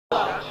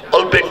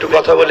অল্প একটু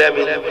কথা বলে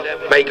আমি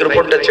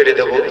মাইক্রোফোনটা ছেড়ে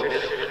দেব।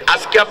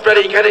 আজকে আপনারা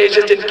এখানে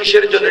এসেছেন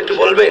কিসের জন্য একটু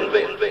বলবেন?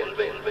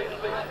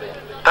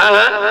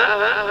 হ্যাঁ,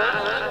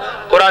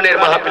 কোরআনের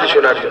মাহফিল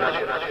শোনার জন্য।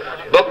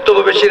 বক্তব্য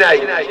বেশি নাই,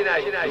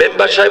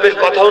 মেম্বার সাহেবের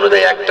কথা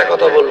অনুযায়ী একটা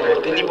কথা বলবো।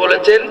 তিনি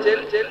বলেছেন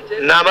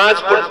নামাজ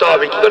পড়তে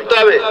হবে। কি করতে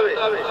হবে?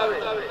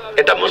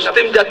 এটা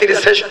মুসলিম জাতির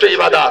শ্রেষ্ঠ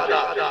ইবাদত।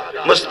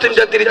 মুসলিম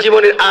জাতির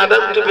জীবনের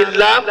আমানতু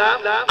বিল্লাহ,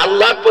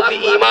 আল্লাহর প্রতি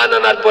ঈমান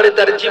আনার পরে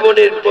তার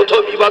জীবনের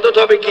প্রথম ইবাদত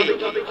হবে কি?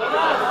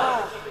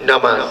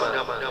 নামাজ।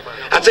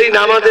 আচ্ছা, এই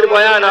নামাজের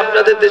বয়ান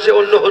আপনাদের দেশে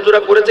অন্য হুজুরা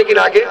করেছে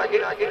কিনা? আগে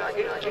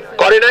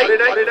করে নাই?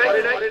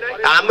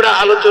 আমরা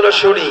আলোচনা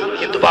শুনি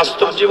কিন্তু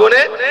বাস্তব জীবনে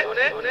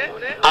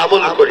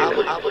আমল করি না।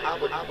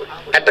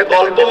 একটা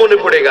গল্প মনে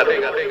পড়ে গেল,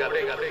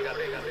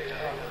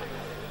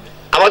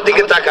 আমার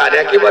দিকে তাকান।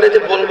 একেবারে যে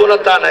বলবো না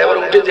তা না, এবার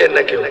উঠে যেন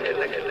না, কেউ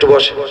একটু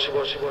বসে।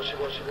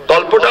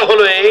 গল্পটা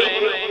হলো এই,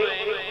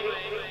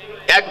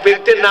 এক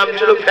ব্যক্তির নাম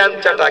ছিল ফ্যান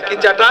চাটা। কি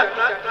চাটা?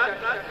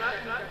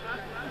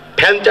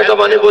 ফ্যান চাটা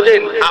মানে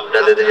বোঝেন?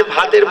 আপনাদের দেশে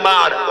ভাতের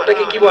মাড়,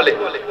 ওটাকে কি বলে?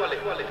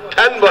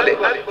 ফ্যান বলে।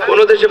 কোন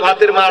দেশে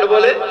ভাতের মাড়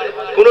বলে,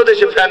 কোন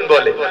দেশে ফ্যান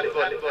বলে।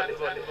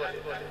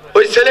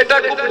 ওই ছেলেটা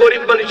খুব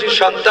গরিব মানুষের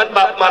সন্তান,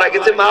 বাপ মারা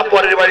গেছে, মা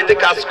পরের বাড়িতে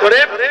কাজ করে,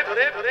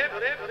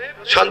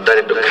 সন্তান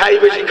একটু খাই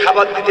বেশি,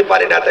 খাবার দিতে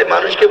পারে না, তাই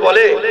মানুষকে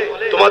বলে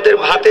তোমাদের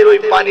ভাতের ওই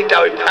পানিটা,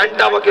 ওই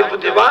ফ্যানটা আমাকে একটু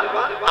দেবা,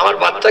 আমার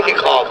বাচ্চাকে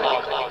খাওয়াবো।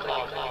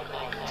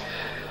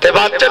 তাই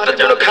বাচ্চাটার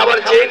জন্য খাবার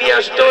চেয়ে নিয়ে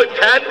আসতো, ওই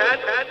ফ্যান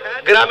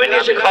গ্রামে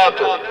নিয়ে এসে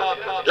খাওয়াতো।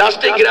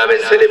 লাস্টে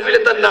গ্রামের ছেলে পেলে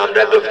তার নাম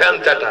রাখলো ফ্যান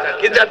চাটা।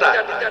 কি চাটা?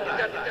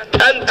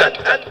 ফ্যান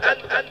চাটা।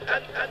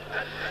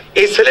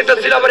 এই ছেলেটা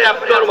ছিল আবার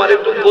অ্যাবনরমাল,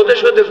 একটু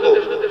বোধেশো দেখো।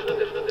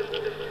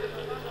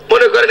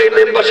 মনে করেন এই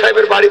মেম্বার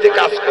সাহেবের বাড়িতে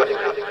কাজ করে,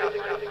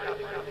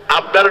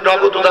 আপনার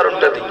নগদ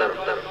উদাহরণটা দিই,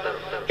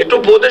 একটু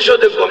বোধেশো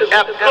দেখুন,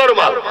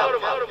 অ্যাবনরমাল।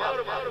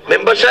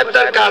 মেম্বার সাহেব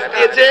তার কাজ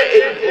দিয়েছে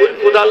এই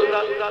কোদাল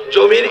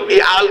জমির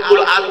এই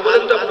আলগুলো, আল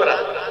বলেন তো আপনারা,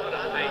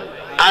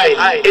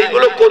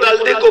 এইগুলো কোদাল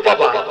দিয়ে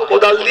কোপাবা,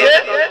 কোদাল দিয়ে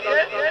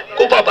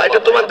কোপাবা, এটা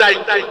তোমার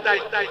দায়িত্ব।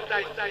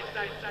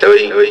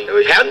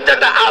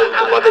 ফ্যানটা আল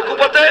কোপাতে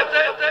কোপাতে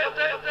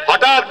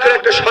হঠাৎ করে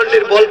একটা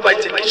স্বর্ণের বল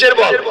পাইছে। কিসের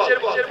বল?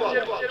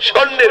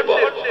 স্বর্ণের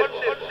বল।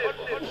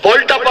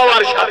 বলটা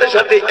পাওয়ার সাথে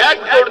সাথে এক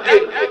দৌড়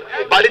দিয়ে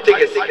বাড়িতে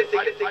গেছে।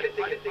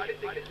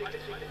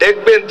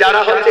 দেখবেন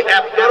যারা হচ্ছে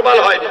অ্যাবনরমাল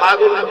হয়,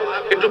 পাগল,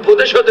 একটু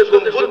বোধেশো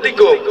দেখুন, বুদ্ধি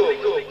কম,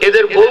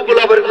 এদের বউগুলো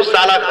আবার একটু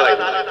চালাক হয়।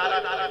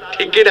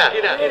 ঠিক কিনা?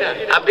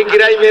 আপনি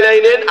কিরাই মেলাই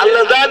নেন,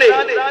 আল্লাহ জানে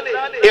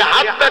এ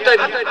হাফ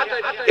ব্যাটারি,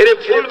 এর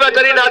ফুল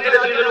ব্যাটারি না দিলে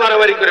দুজন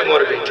মারামারি করে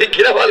মরবে। ঠিক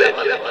কিনা বলে?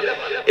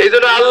 এই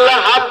জন্য আল্লাহ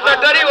হাফ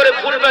ব্যাটারি, ওরে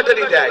ফুল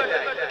ব্যাটারি দেয়।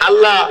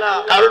 আল্লাহ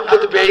কারোর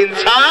প্রতি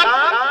বেইনসাফ,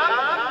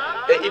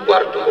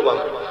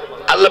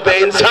 আল্লাহ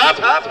বেইনসাফ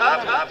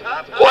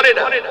করে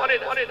না।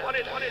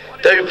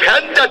 তাই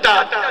ফ্যানটা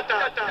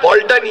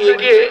বলটা নিয়ে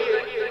গিয়ে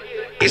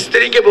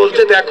স্ত্রীকে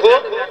বলতে, দেখো।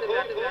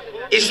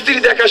 স্ত্রী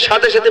দেখার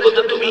সাথে সাথে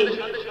বলতে, তুমি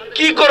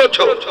কি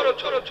করেছো?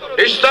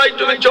 নিশ্চয়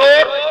তুমি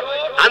চোর,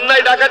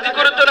 অন্যায় ডাকাতি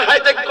করেছো,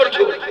 হাইজ্যাক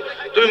করেছো।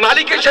 তুমি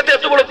মালিকের সাথে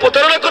এত বড়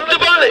প্রতারণা করতে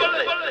পারলে?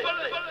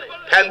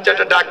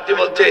 ফ্যানটা ডাকতে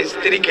বলছে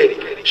স্ত্রীকে,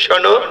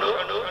 শোনো,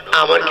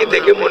 আমার কি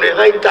দেখে মনে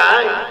হয়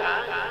তাই?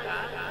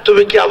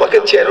 তুমি কি আমাকে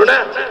চেনো না?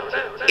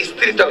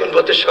 স্ত্রী তখন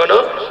বলতে, শোনো,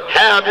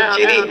 হ্যাঁ আমি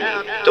চিনি,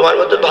 তোমার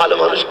মতো ভালো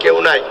মানুষ কেউ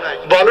নাই।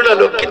 বলো না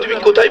লক্ষ্মী, তুমি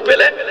কোথায়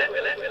পেলে?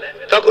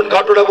 তখন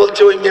ঘটনা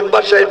বলছে, ওই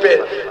মেম্বার সাহেবের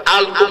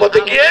আল কোপাতে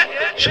গিয়ে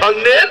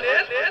স্বর্ণের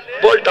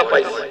বলটা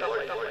পাইছে।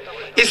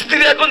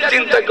 স্ত্রী এখন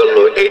চিন্তা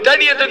করলো, এটা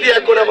নিয়ে যদি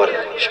এখন আমার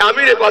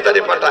স্বামীরে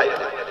বাজারে পাঠায়,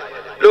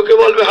 লোকে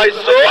বলবে হয়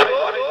চোর,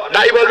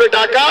 নাই বলবে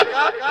ডাকাত,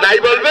 নাই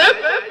বলবে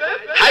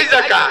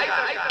হাইজাকা,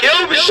 কেউ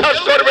বিশ্বাস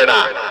করবে না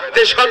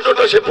যে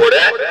স্বর্ণটা সে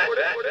পড়ে।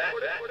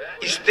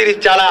 স্ত্রী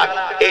চালাক,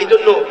 এই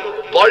জন্য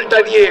বলটা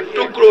নিয়ে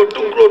টুকরো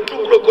টুকরো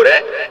টুকরো করে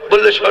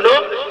বললে, শোনো,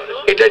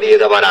 এটা নিয়ে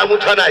যাবার আমু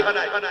থানায়,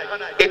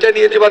 এটা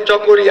নিয়ে যাবা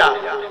চকরিয়া,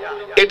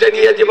 এটা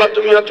নিয়ে যাবা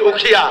তুমি হচ্ছে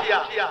উখিয়া,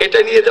 এটা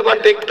নিয়ে যাবা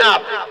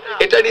টেকনাফ,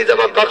 এটা নিয়ে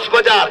যাবা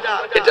কক্সবাজার,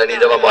 এটা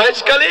নিয়ে যাবা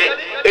মহেশখালী,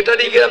 এটা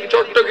নিয়ে গেলাম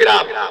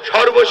চট্টগ্রাম,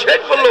 সর্বশেষ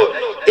বললো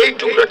এই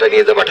টুকরোটা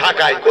নিয়ে যাবা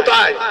ঢাকায়।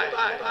 কোথায়?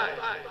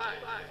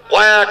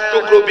 কয়েক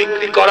টুকরো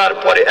বিক্রি করার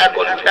পরে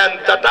এখন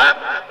ফ্যানটা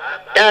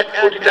 1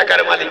 কোটি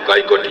টাকার মালিক।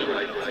 কয় কোটি?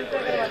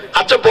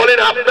 আচ্ছা বলেন,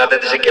 আপনাদের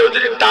দেশে কেউ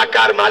যদি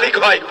টাকার মালিক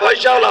হয়,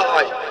 পয়সাওয়ালা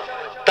হয়,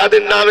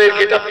 তাদের নামের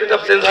গেটআপ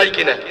টেটআপ চেঞ্জ হয়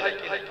কিনা?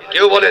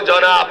 কেউ বলে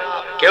জনাব,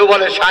 কেউ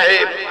বলে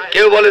সাহেব,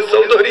 কেউ বলে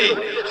চৌধুরী,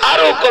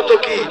 আরো কত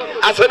কি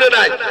আছে না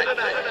নাই?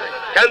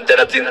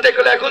 ফ্যানটা চিন্তা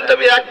করলে এখন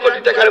তুমি 1 কোটি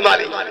টাকার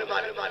মালিক।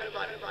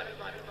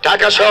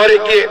 ঢাকা শহরে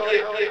গিয়ে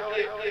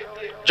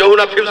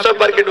যমুনা ফিউচার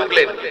পার্কে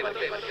ঢুকলেন,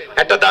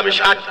 একটা দামি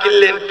শার্ট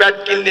কিনলেন, প্যান্ট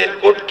কিনলেন,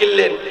 কোট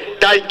কিনলেন,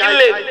 টাই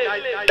কিনলেন,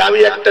 দামি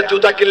একটা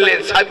জুতা কিনলেন,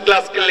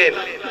 সানগ্লাস কিনলেন,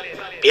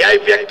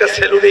 ভিআইপি একটা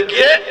সেলুনে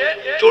গিয়ে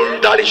চুল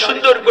দাড়ি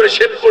সুন্দর করে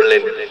শেভ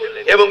করলেন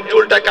এবং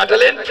চুলটা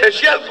কাটালেন,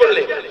 ফেসিয়াল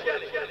করলেন।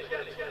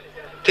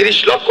 30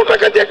 লক্ষ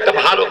টাকা দিয়ে একটা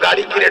ভালো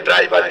গাড়ি কিনে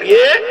ড্রাইভার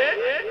নিয়ে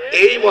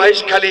এই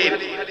মহেশখালীর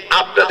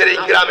আপনাদের এই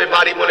গ্রামে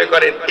বাড়ি মনে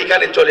করেন,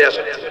 এখানে চলে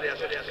আসেন।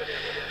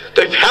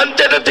 তো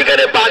ফ্যানটার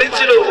যেখানে বাড়ি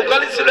ছিল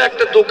ওখানে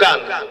দোকান,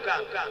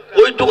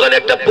 ওই দোকানে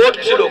একটা বোর্ড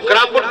ছিল,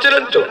 গ্রাম বোর্ড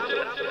ছিলেন তো।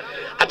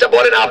 আচ্ছা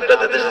বলেন,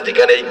 আপনাদের দেশে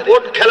যেখানে এই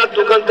বোর্ড খেলার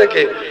দোকান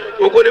থাকে,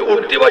 ওখানে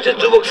উঠতি বয়সে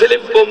যুবক ছেলে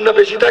কম না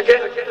বেশি থাকে?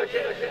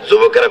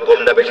 যুবকেরা কম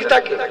না বেশি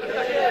থাকে?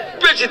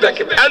 বেশি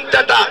থাকে।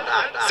 ফ্যানটাটা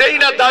সেই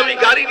না দামি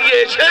গাড়ি নিয়ে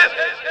এসে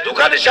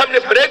দোকানের সামনে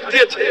ব্রেক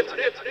দিয়েছে,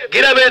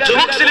 গ্রামের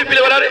যুবক ছেলে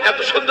পিলে বলার এত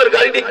সুন্দর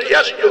গাড়ি নিয়ে কি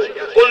আসলো,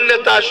 কোন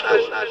নেতা আসলো,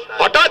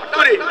 হঠাৎ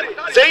করে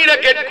সেই না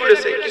গেট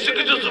খুলেছে। কিছু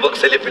কিছু যুবক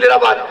ছেলে পিলের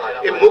আবার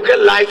এই মুখের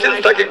লাইসেন্স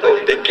থাকে কম,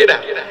 ঠিক কিনা?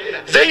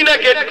 যেই না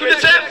গেট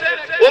খুলেছে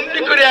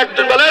অমনি করে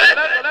একজন বলে,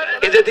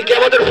 এই যে দিকে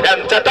আমাদের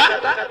ফ্যানটাটা,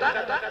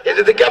 এই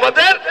যে দিকে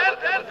আমাদের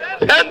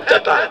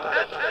ফ্যানটাটা।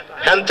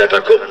 ফ্যানটাটা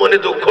খুব মনে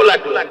দুঃখ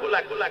লাগলো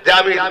যে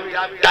আমি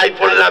টাই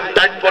পড়লাম,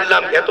 প্যান্ট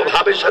পড়লাম, এত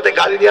ভাবের সাথে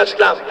গাড়ি নিয়ে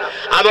আসলাম,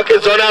 আমাকে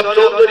জনাব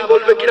চৌধুরী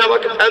বলবে কিনা,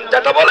 আমাকে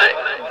ফ্যানটাটা বলে।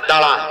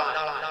 দাঁড়া,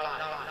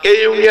 এই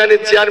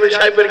ইউনিয়নের চেয়ারম্যান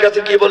সাহেবের কাছে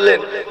কি বললেন,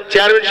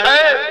 চেয়ারম্যান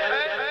সাহেব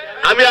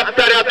আমি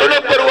আপনার এত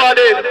নম্বর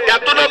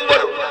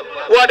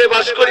ওয়ার্ডে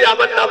বাস করি,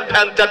 আমার নাম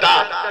ফ্যানটাটা,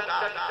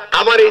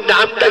 আমার এই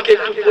নামটাকে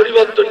একটু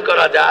পরিবর্তন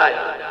করা যায়?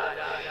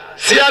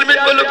 চেয়ারম্যান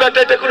বলল, বেটা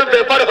এটা কোনো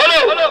ব্যাপার হলো?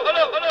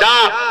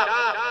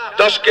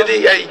 10 কেজি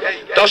এই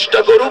 10টা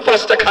গরু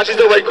 5টা খাসি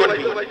জবাই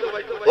করবি,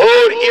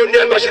 ওর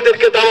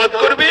ইউনিয়নবাসীদেরকে দাওয়াত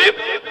করবি,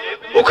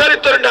 ওখানে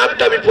তোর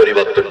নামটা আমি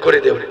পরিবর্তন করে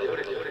দেব।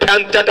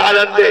 ফ্যানটাটা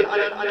আনন্দে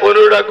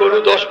 15টা গরু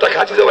 10টা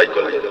খাসি জবাই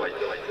করবে।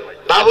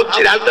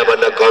 বাবুর্চি রান্না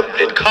বান্না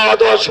কমপ্লিট, খাওয়া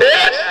দাওয়া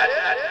শেষ।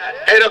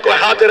 এরকম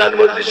হাতের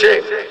মজলিসে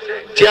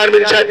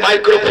চেয়ারম্যান সাহেব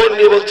মাইক্রোফোন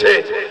নিয়ে বলছে,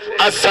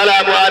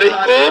 আসসালামু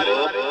আলাইকুম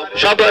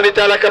সম্মানিত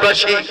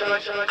এলাকাবাসী,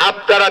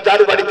 আপনারা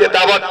যার বাড়িতে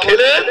দাওয়াত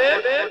খেলেন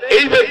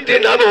এই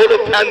ব্যক্তির নাম হলো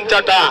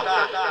ফ্যানচাটা।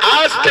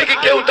 আজ থেকে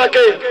কেউ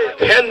তাকে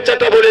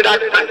ফ্যানচাটা বলে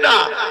ডাকবেন না,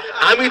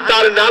 আমি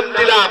তার নাম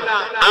দিলাম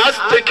আজ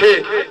থেকে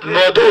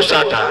মধু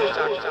চাটা।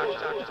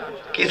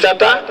 কি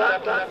চাটা?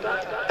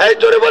 এই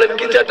জোরে বলেন,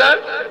 কি চাটা?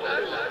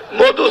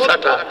 মধু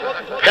চাটা।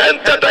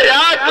 ফ্যানচাটা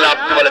 1 লাখ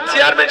বলে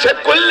চেয়ারম্যান সাহেব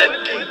করলেন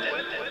কি?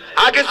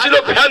 আগে ছিল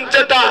ফ্যান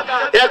চাটা,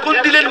 এখন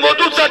দিলেন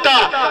মধু চাটা।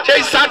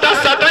 সেই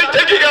চাটাই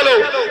থেকে গেল,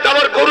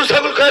 আমার গরু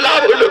ছাগল খেয়ে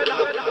লাভ হইল কি?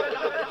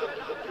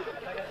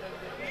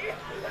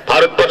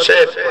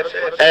 ভারতবর্ষের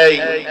এই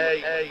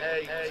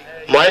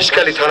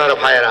মহেশখালী থানার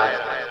ভাইয়েরা,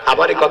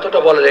 আবার এই কতটা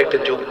বলার একটা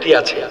যুক্তি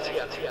আছে।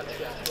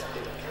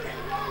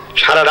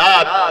 সারা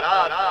রাত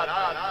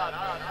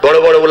বড়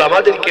বড়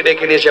উলামাদেরকে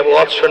ডেকে নিয়ে এসে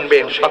ওয়াজ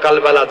শুনবেন,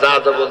 সকালবেলা যা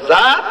যাবো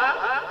যা,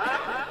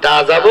 তা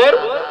যাবো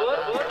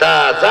তা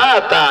যা,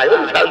 তাই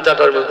ওই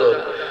ফ্যানচাটার মতো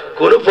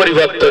কোনো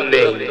পরিবর্তন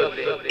নেই।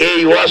 এই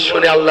ওয়াজ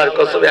শুনে আল্লাহর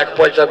কসম 1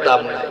 পয়সার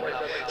দাম নাই।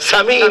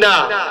 সামিনা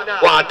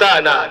ওয়া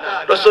আতানা,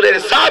 রাসূলের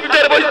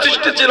সাহাবীদের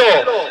বৈশিষ্ট্য ছিল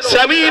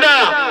সামিনা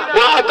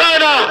ওয়া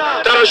আতানা,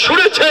 তারা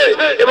শুনেছে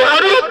এবং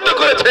অনুগত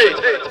করেছে,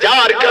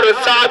 যার কারণে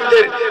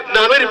সাহাবীদের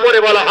নামের পরে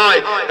বলা হয়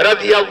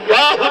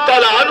রাদিয়াল্লাহু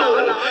তাআলা আনহু,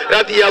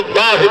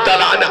 রাদিয়াল্লাহু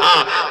তাআলা আনহা।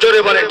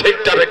 জোরে বলে ঠিক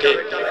তবে কি?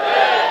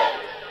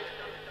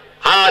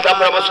 আজ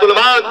আমরা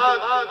মুসলমান,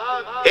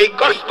 এই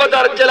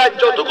কক্সবাজার জেলায়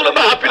যতগুলো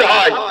মাহফিল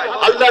হয়,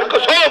 আল্লাহর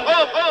কসম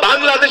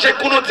বাংলাদেশে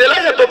কোন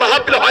জেলায় এত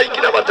মাহফিল হয়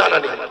কিনা আমার জানা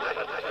নেই,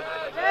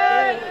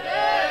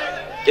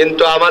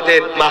 কিন্তু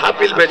আমাদের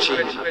মাহফিল বেশি,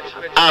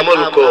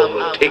 আমল কম।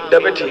 ঠিক না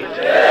বেঠি?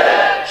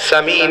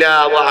 সামিনা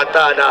ওয়া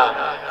আতানা,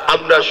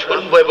 আমরা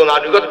শুনবো এবং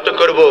আনুগত্য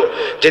করব।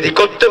 যদি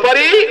করতে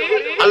পারি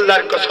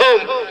আল্লাহর কসম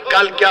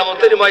কাল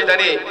কিয়ামতের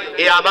ময়দানে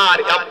এই আমার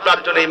আপনার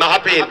জন্য এই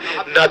মাহফিল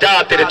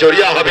নাজাতের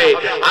জরিয়া হবে।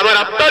 আমার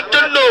আপনার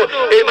জন্য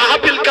এই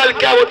মাহফিল কাল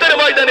কিয়ামতের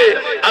ময়দানে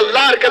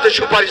আল্লাহর কাছে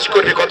সুপারিশ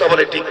করবে। কথা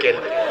বলে ঠিক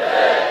কিনা?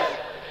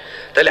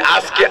 তাহলে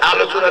আজকে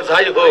আলোচনা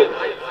যাই হোক,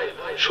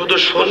 শুধু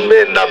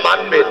শুনবেন না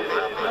মানবেন?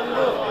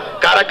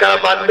 কারা কারা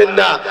মানবেন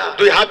না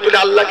 2 হাত তুলে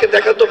আল্লাহকে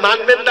দেখা তো,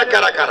 মানবেন না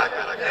কারা কারা?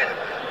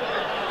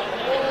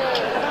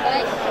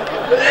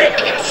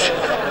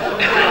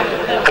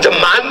 আচ্ছা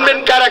মানবেন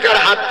কারা কারা?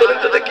 হাত তোলেন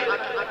তো দেখি,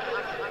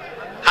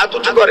 হাত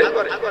উঁচু করেন।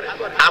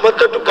 আমার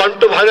তো একটু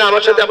কণ্ঠ ভাঙা,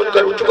 আমার সাথে এমন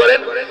করে উঁচু করেন,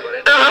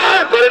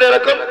 করেন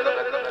এরকম,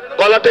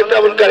 গলাটা একটু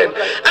এমন করেন,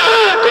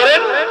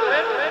 করেন।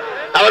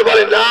 আবার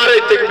বলেন নারে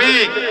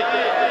তাকবীর।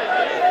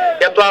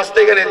 এত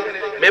আস্তে গেলেন,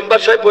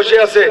 মেম্বার সাহেব বসে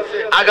আছে,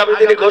 আগামী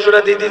দিনে ঘোষণা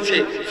দিয়ে দিচ্ছি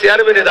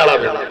চেয়ারম্যানে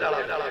দাঁড়াবে।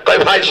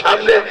 কয় ভাই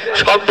সামনে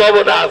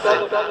সম্ভাবনা আছে।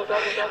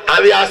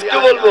 আমি আজকে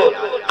বলবো,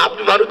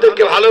 আপনি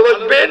মানুষদেরকে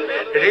ভালোবাসবেন,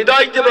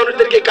 হৃদয় দিয়ে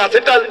মানুষদেরকে কাছে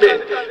টানবেন,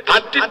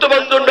 ভাতৃত্ব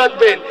বন্ধন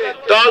রাখবেন,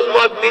 দল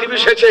মত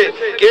নির্বিশেষে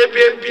কে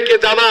বিএনপি, কে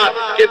জামাত,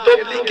 কে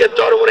তবলিগ, কে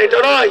চরমোনা, এটা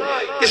নয়।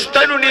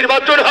 স্থানীয়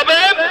নির্বাচন হবে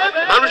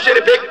মানুষের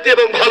ব্যক্তি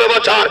এবং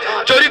ভালোবাসার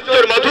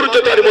চরিত্রের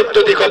মাধুর্যতার মধ্য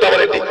দিয়ে। কথা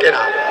বলে ঠিক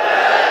কিনা?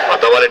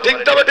 কথা বলে ঠিক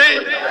তবে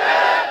ঠিক।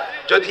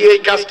 যদি এই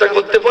কাজটা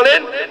করতে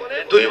পারেন,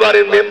 2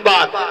 বারের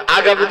মেম্বার,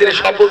 আগামী দিনে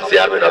সফল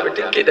চেয়ারম্যান হবে।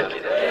 ঠিক কিনা?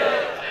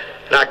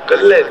 রাগ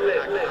করলেন?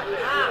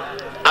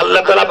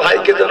 আল্লাহ তাআলা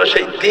ভাইকে যেন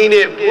সেই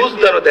দ্বীনের বুঝ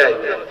যেন দেয়,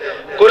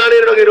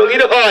 কোরআনের রঙে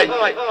রঙিন হয়,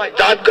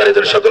 জাত করে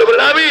যেন সকলে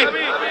বলেন আমিন।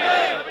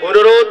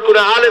 অনুরোধ, কোন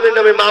আলেমের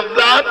নামে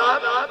মামলা,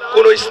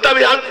 কোন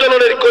ইসলামী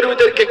আন্দোলনের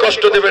কর্মীদেরকে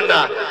কষ্ট দেবেন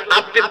না।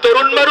 আপনি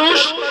তরুণ মানুষ,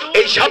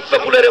 এই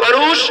সাতপুলের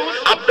মানুষ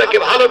আপনাকে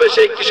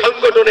ভালোবেসে একটি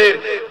সংগঠনের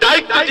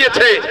দায়িত্ব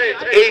দিয়েছে।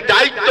 এই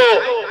দায়িত্ব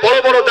বড়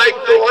বড়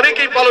দায়িত্ব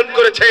অনেকেই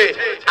করেছে।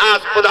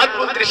 আজ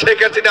প্রধানমন্ত্রী শেখ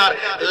হাসিনার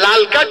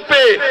লাল কার্ড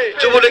পেয়ে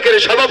যুবলীগের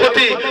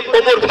সভাপতি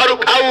ওমর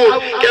ফারুক আউট,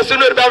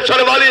 ক্যাসিনোর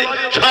ব্যবসার মালিক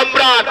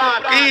সম্রাট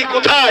কি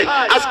কোথায়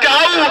আজকে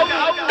আউট,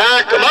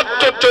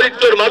 একমাত্র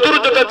চরিত্রের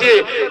মাধুর্যতা দিয়ে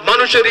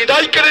মানুষের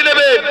হৃদয় কেড়ে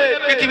নেবে।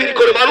 পৃথিবীর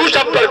কোনো মানুষ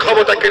আপনার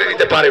ক্ষমতা কেড়ে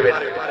নিতে পারবে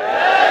না।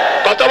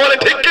 কথা বলে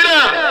ঠিক কিনা?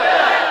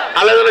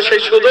 আল্লাহ যেন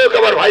সেই সুযোগ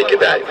আমার ভাইকে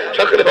দেয়।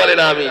 সকলে বলে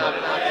না আমি।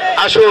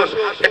 আসুন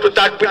একটু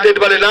তাকবীর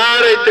দিয়ে বলে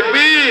নারে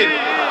তাকবীর।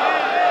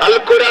 আল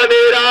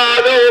কোরআনের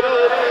আলো,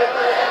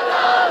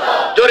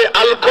 জোরে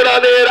আল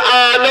কোরআনের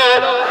আলো,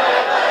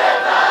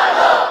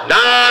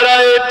 নারে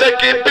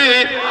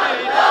তাকবীর।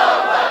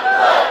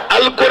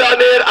 আল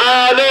কোরআনের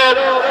আলো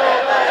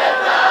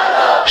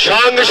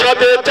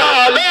সংসদে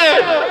চালো,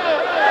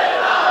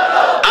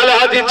 আল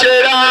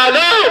হাদিসের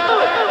আলো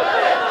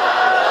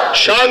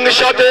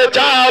সংসদে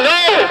চালো,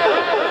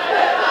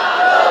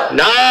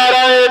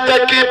 নারায়ে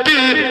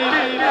তাকবীর।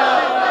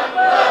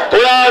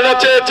 কোরআন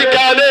আছে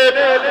যেখানে,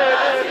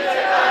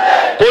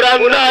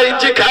 কোরআন নাই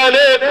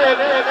যেখানে,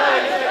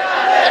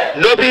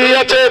 নবী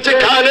আছে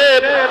যেখানে,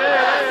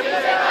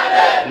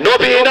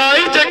 নবী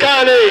নাই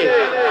যেখানে।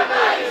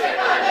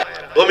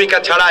 ভূমিকা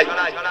ছাড়াই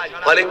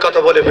অনেক কথা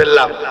বলে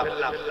ফেললাম।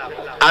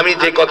 আমি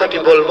যে কথাটি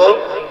বলবো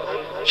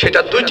সেটা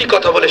দুইটি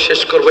কথা বলে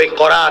শেষ করবো। এই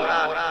কোরআন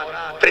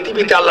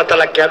পৃথিবীতে আল্লাহ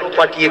তাআলা কেন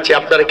পাঠিয়েছে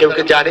আপনারা কেউ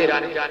কি জানেন?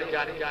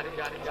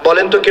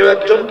 বলেন তো কেউ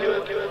একজন।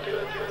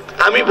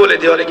 আমি বলে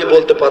দিই, অনেকে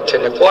বলতে পারছেন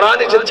না। কোরআন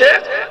এসেছে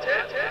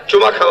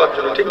চুমা খাওয়ার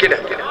জন্য, ঠিক কিনা?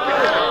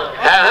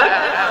 হ্যাঁ,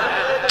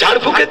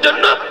 ঝাড়ফুঁকের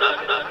জন্য,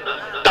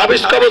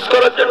 তাবিজ কবজ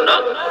করার জন্য।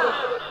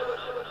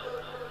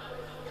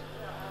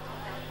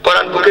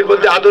 কোরআন বুকের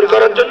মধ্যে আদর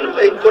করার জন্য,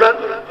 এই কোরআন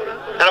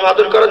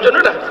আদর করার জন্য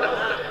না,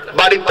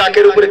 বাড়ির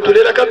তাকের উপরে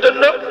তুলে রাখার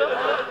জন্য,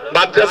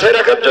 মাদ্রাসায়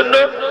রাখার জন্য,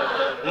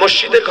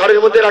 মসজিদে ঘরের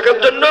মধ্যে রাখার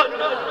জন্য।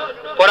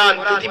 কোরআন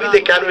পৃথিবীতে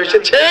কেন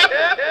এসেছে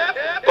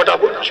গোটা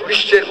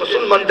বিশ্বের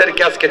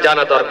মুসলমানদেরকে আজকে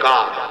জানা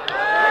দরকার।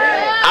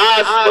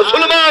 আজ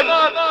মুসলমান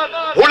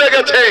ভুলে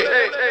গেছে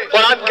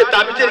কোরআনকে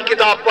তাবিজের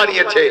কিতাব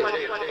বানিয়েছে,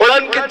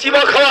 কোরআনকে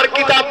চিবা খাওয়ার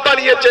কিতাব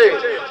বানিয়েছে।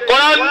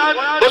 কোরআন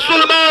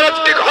মুসলমান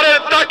আজকে ঘরের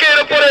তাকের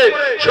উপরে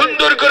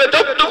সুন্দর করে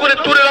যত্ন করে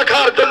তুলে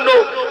রাখার জন্য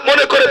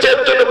মনে করেছে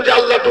এর জন্য বুঝি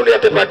আল্লাহ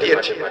দুনিয়াতে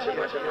পাঠিয়েছে।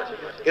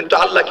 কিন্তু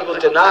আল্লাহ কি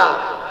বলছে? না,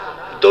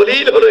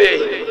 দলিল হলো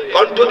এই।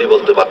 কণ্ঠ দিয়ে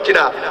বলতে পারছি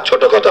না,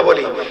 ছোট কথা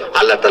বলি।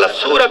 আল্লাহ তাআলা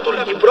সূরাতুল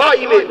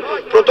ইব্রাহিমের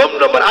 ১ম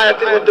নম্বর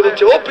আয়াতের মধ্যে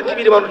বলছে, ও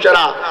পৃথিবীর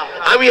মানুষেরা,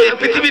 আমি এই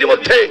পৃথিবীর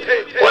মধ্যে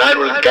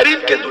কোরআনুল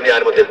কারীমকে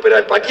দুনিয়ার মধ্যে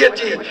প্রেরণ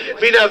পাঠিয়েছি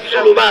মিনাজ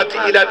যুলুমাতি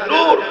ইলান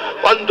নূর,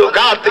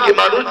 অন্ধকার থেকে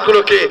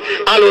মানুষগুলোকে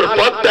আলোর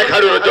পথ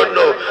দেখানোর জন্য।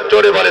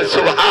 জোরে বলেন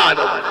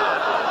সুবহানাল্লাহ।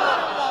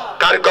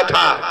 কার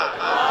কথা?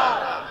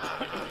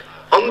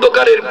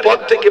 অন্ধকারের পথ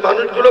থেকে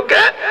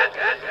মানুষগুলোকে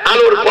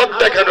আলোর পথ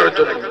দেখানোর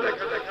জন্য।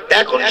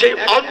 এখন সেই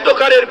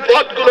অন্ধকারের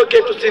পথগুলোকে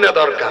একটু চেনা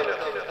দরকার,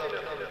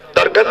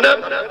 দরকার না?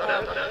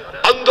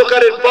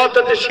 অন্ধকারের পথ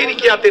হচ্ছে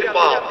শিরকিয়াতের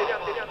পথ,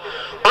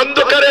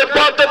 অন্ধকারের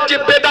পথ হচ্ছে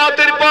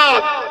বেদাতের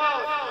পথ,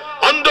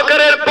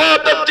 অন্ধকারের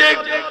পথ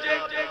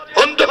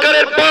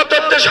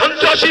হচ্ছে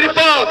সন্ত্রাসীর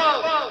পথ,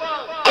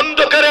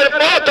 অন্ধকারের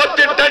পথ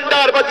হচ্ছে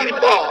টেন্ডারবাজির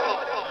পথ,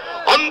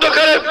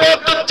 অন্ধকারের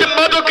পথ হচ্ছে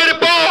মাদকের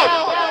পথ,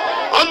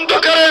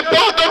 অন্ধকারের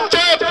পথ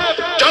হচ্ছে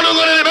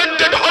জনগণের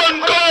মেন্টেট হরণ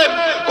করে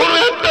কোন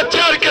একটা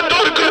চেয়ারকে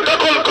দৌড় করে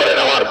দখল করে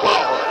নেওয়ার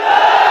পথ।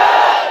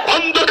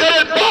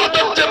 অন্ধকারের পথ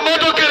হচ্ছে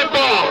মাদকের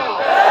পথ।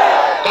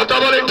 কথা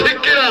বলেন ঠিক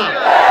কিনা?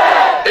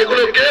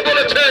 এগুলো কে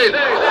বলেছেন?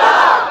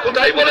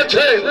 কোথায়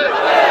বলেছেন?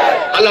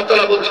 আল্লাহ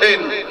তাআলা বলছেন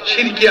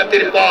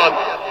শিরকিয়াতের পথ,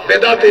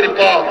 বেদাতের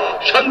পথ,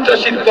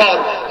 সন্ত্রাসীর পথ,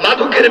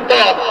 মাদকের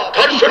পথ,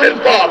 ধর্ষণের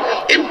পথ,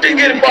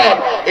 ইফটিংয়ের পথ,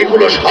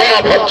 এগুলো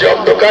সব হচ্ছে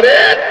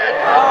অন্ধকারের।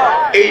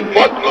 এই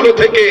পথগুলো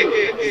থেকে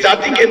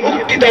জাতিকে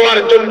মুক্তি দেওয়ার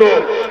জন্য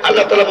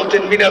আল্লাহ তাআলা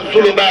বলছেন মিনাজ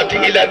যুলুমাতি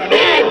ইলান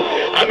নূর,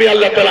 আমি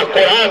আল্লাহ তাআলা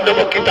কোরআন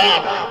নামক কিতাব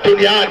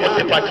দুনিয়ার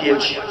মধ্যে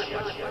পাঠিয়েছি।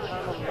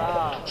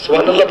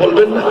 সুবহানাল্লাহ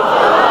বলবেন না?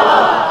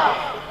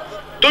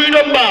 2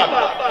 নম্বর,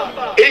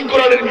 এই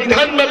কোরআনের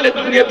বিধান মানলে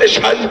দুনিয়াতে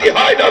শান্তি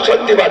হয় না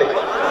অশান্তি বাড়ে?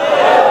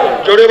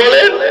 জোরে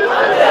বলেন।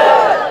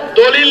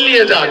 দলিল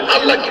নিয়ে যান।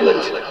 আল্লাহ কি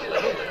বলছেন?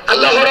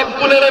 আল্লাহ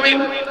রাব্বুল আলামিন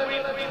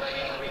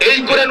এই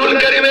কোরআনুল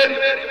কারীমের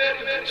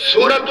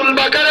সূরাতুল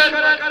বাকারার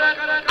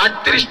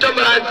 38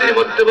 নম্বর আয়াতের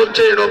মধ্যে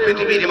বলছেন, ও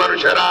পৃথিবীর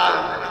মানুষেরা,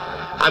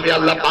 আমি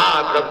আল্লাহ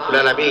পাক রব্বুল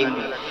আলামিন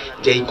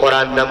যেই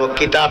কোরআন নামক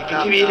কিতাব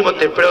পৃথিবীর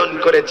মধ্যে প্রেরণ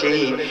করেছি,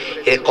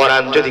 এই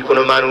কোরআন যদি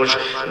কোনো মানুষ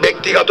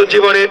ব্যক্তিগত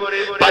জীবনে,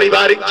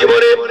 পারিবারিক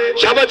জীবনে,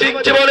 সামাজিক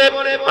জীবনে,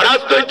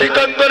 রাজনৈতিক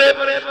অঙ্গনে,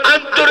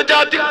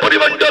 আন্তর্জাতিক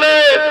পরিমণ্ডলে,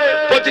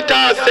 প্রতিটা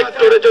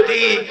সেক্টরে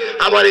যদি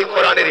আমার এই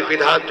কোরআনের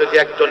বিধান যদি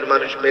একজন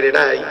মানুষ মেনে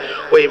নেয়,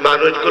 ওই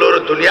মানুষগুলোর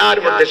দুনিয়ার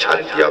মধ্যে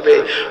শান্তি হবে,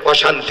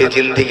 অশান্তি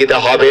জিন্দেগিতে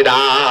হবে না।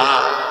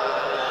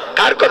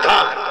 কার কথা?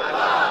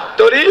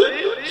 দলিল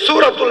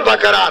সূরাতুল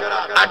বাকারার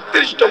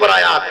 38 নম্বর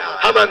আয়াত,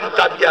 হামান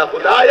তাবিয়া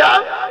হুদায়া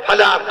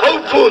ফালা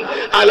খাউফুন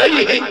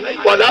আলাইহি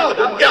ওয়ালা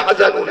হুম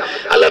ইয়াহজানুন।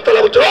 আল্লাহ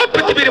তাআলা বলেন, ও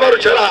পৃথিবীর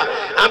মানুষেরা,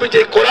 আমি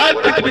যে কোরআন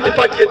পৃথিবীতে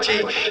পাঠিয়েছি,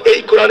 এই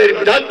কোরআনের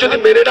বিধান যদি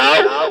মেনে নাও,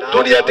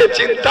 দুনিয়াতে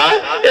চিন্তা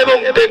এবং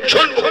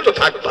টেনশন মুক্ত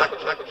থাকবা।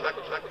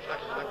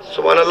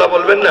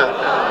 বলবেন না?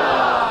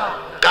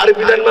 কার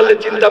বিধান মানলে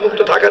চিন্তা মুক্ত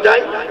থাকা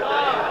যায়,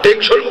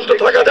 টেনশন মুক্ত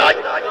থাকা যায়?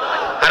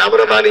 আর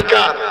আমরা মানি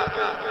কার?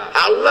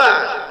 আল্লাহ।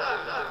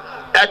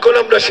 এখন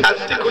আমরা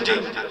শান্তি খুঁজি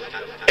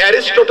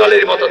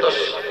অ্যারিস্টটলের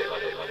মতাদর্শ,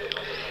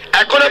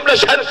 এখন আমরা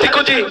শান্তি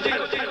খুঁজি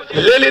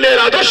লেনিনের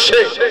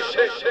আদর্শে,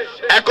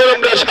 এখন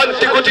আমরা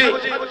শান্তি খুঁজি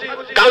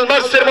কার্ল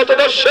মার্কসের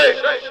মতাদর্শে,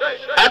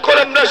 এখন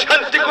আমরা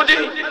শান্তি খুঁজি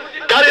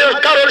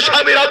কারোর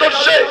স্বামীর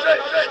আদর্শে,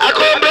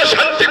 এখন আমরা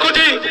শান্তি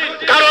খুঁজি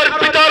কারোর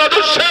পিতার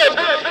আদর্শে,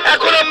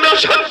 এখন আমরা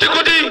শান্তি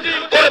খুঁজি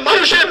কোন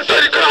মানুষের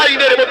তৈরি করা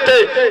আইনের মধ্যে।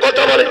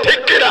 কথা বলে ঠিক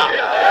কিনা?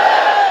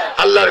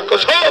 আল্লাহর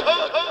কসম,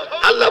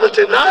 আল্লাহ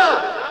বলছে না,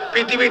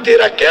 পৃথিবীতে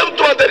এরা কেউ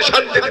তোমাদের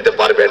শান্তি দিতে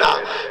পারবে না।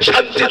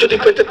 শান্তি যদি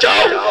পেতে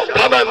চাও,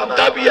 ফামান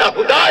তাবিয়া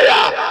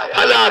হুদায়া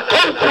ফালা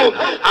খাউফুন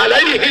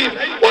আলাইহিম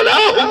ওয়ালা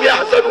হুম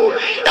ইয়াহজানুন।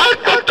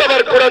 একমাত্র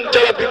আমার কোরআন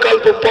ছাড়া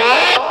বিকল্প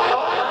পথ।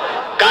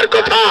 কার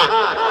কথা?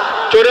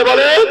 জোরে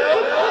বলেন।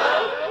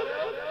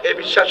 এ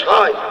বিশ্বাস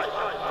হয়?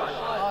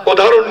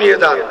 উদাহরণ নিয়ে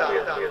যান।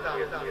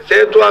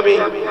 যেহেতু আমি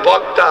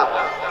বক্তা,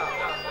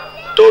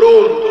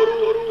 তরুণ,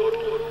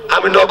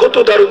 আমি নগদ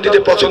উদাহরণ দিতে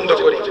পছন্দ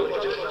করি।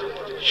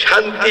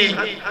 শান্তি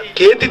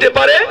কে দিতে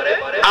পারে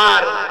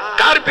আর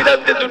কার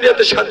বিধানে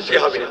দুনিয়াতে শান্তি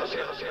হবে?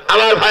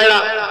 আমার ভাইরা,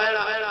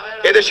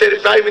 এদেশের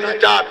প্রাইম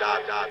মিনিস্টার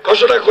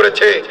ঘোষণা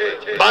করেছে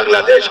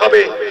বাংলাদেশ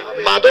হবে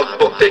মাদক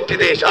মুক্ত একটি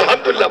দেশ।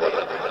 আলহামদুলিল্লাহ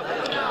বলেন,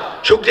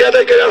 শুকরিয়া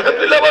আদায় করে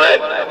আলহামদুলিল্লাহ বলেন।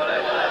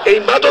 এই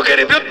মাদকের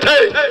বিরুদ্ধে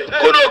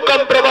কোনো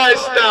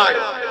কম্প্রোমাইজ নাই।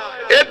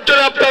 এর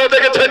জন্য আপনারা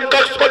দেখেছেন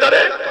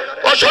কক্সবাজারে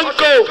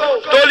অসংখ্য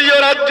দলীয়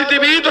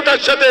রাজনীতিবিদ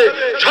তার সাথে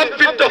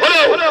সম্পৃক্ত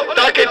হলেও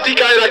তাকে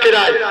টিকায় রাখে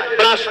নাই,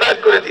 ট্রান্সফার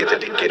করে দিয়েছে।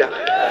 ঠিক কিনা?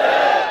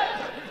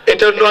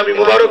 এজন্য আমি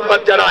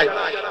মুবারকবাদ জানাই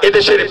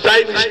এদেশের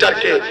প্রাইম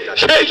মিনিস্টারকে।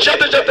 সেই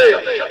সাথে সাথে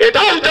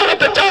এটাও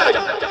জানাতে চাই,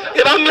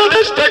 এ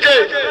বাংলাদেশ থেকে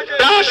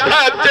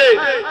ট্রান্সফার যে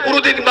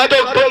কোনদিন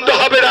মাদক বন্ধ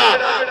হবে না।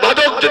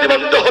 মাদক যদি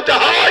বন্ধ হতে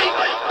হয়,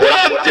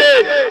 কোরআন যে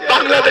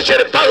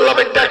বাংলাদেশের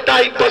পার্লামেন্টে একটা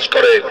আইন পাস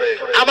করে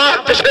আমার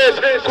দেশের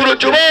কোন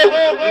যুবক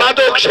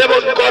মাদক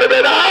সেবন করবে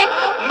না,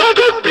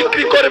 মাদক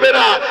বিক্রি করবে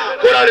না,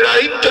 কোরআনের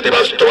আইন যদি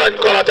বাস্তবায়ন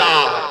করা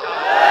যায়।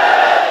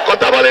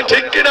 কথা বলেন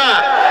ঠিক কিনা?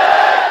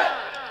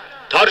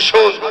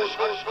 ধর্ষণ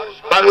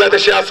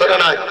বাংলাদেশে আছে না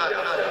নাই?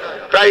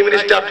 প্রাইম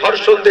মিনিস্টার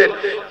ধর্ষণদের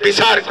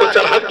বিচার করছে,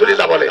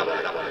 আলহামদুলিল্লাহ বলেন।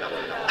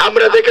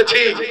 আমরা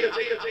দেখেছি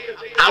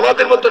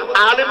আমাদের মতন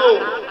আলেমও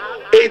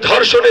এই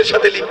ধর্ষণের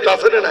সাথে লিপ্ত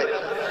আছে না নাই?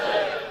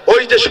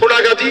 ওই যে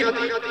সোনাগাজী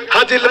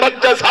হাজিল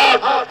মাদ্রাসার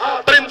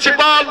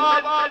প্রিন্সিপাল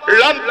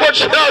রামপুর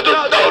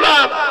সিরাজউদ্দৌলা,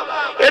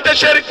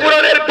 এদেশের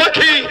কোরআনের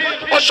পাখি,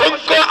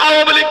 অসংখ্য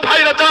আওয়ামী লীগ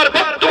ভাইরা তার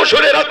বক্তব্য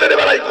শুনে রাতের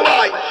বেলায়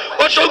ঘুমায়,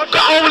 অসংখ্য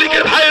আওয়ামী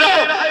লীগের ভাইরা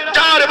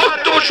যার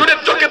বক্তব্য শুনে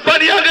চোখে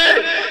পানি আনে,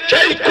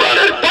 সেই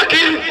কোরআনের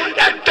পাখি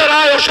একটা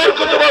রায়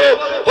অসংখ্য বড়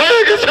হয়ে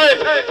গেছে।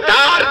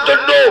 তার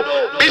জন্য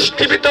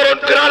বৃষ্টি বিতরণ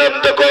করে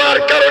আনন্দ করার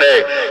কারণে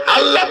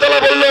আল্লাহ তাআলা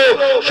বলল,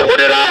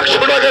 শুনে রাখ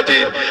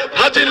সোনাগাজীর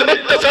হাজিল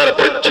মাদ্রাসার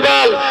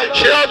প্রিন্সিপাল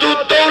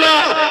সিরাজউদ্দৌলা,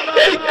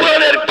 এই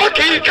কোরআনের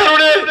পাখির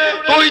কারণে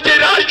তুই যে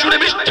রায় শুনে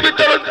বৃষ্টি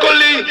বিতরণ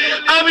করলি,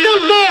 আমি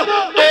আল্লাহ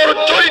তোর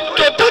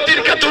চরিত্র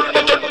জাতির কাছে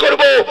উন্মোচন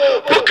করবো।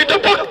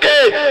 প্রকৃতপক্ষে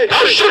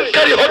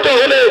ধর্ষণকারী হতে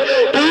হলে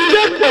তুই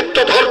একমাত্র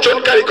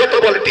ধর্ষণকারী। কথা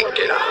বলে ঠিক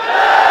কিনা?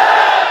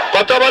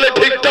 কথা বলে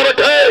ঠিক তবে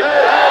ঠিক।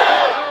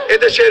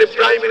 এদেশের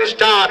প্রাইম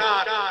মিনিস্টার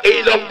এই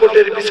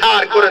লম্পটের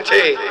বিচার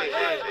করেছে,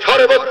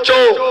 সর্বোচ্চ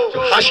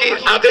ফাঁসির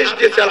আদেশ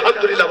দিয়েছে।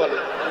 আলহামদুলিল্লাহ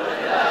বলেন,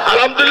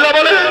 আলহামদুলিল্লাহ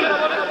বলেন।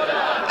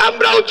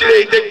 আমরাও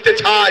চিরেই দেখতে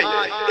চাই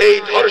এই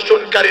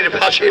ধর্ষণকারীর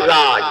ফাঁসির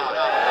রায়।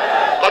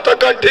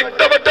 কতক্ষণ ঠিক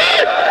তবে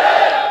ঠিক।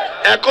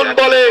 এখন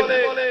বলেন,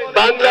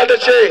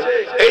 বাংলাদেশে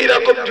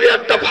এইরকম দুই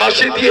একটা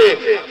ফাঁসি দিয়ে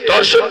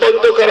ধর্ষণ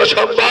বন্ধ করা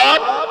সম্ভব?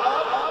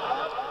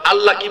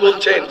 আল্লাহ কি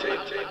বলছেন?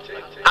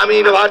 আমি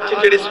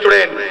ইউনিভার্সিটির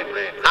স্টুডেন্ট,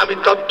 আমি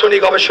তথ্য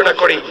নিয়ে গবেষণা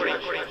করি।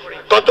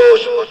 গত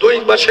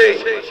 2 মাসে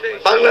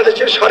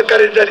বাংলাদেশের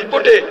সরকারের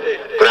রিপোর্টে,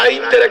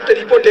 ক্রাইমদের একটা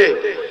রিপোর্টে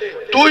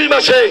 2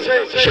 মাসে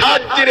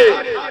 7 দিনে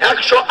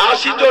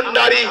 180 জন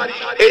নারী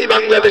এই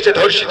বাংলাদেশে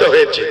ধর্ষিত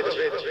হয়েছে।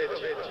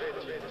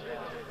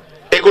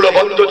 এগুলো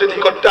বন্ধ যদি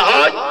করতে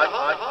হয়,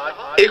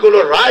 এগুলো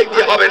রায়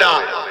দিয়ে হবে না।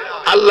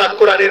 আল্লাহ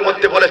কোরআনের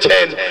মধ্যে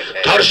বলেছেন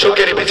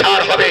ধর্ষকের বিচার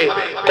হবে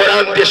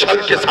কোরআন দিয়ে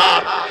সঙ্গে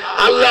সাথ।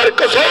 আল্লাহর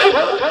কসম,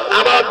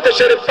 আমার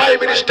দেশের প্রাইম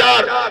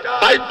মিনিস্টার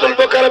বাইতুল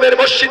মোকাররমের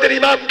মসজিদের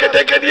ইমামকে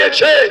ডেকে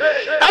নিয়েছে।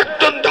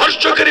 একজন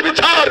ধর্ষকের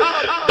বিচার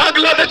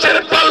বাংলাদেশের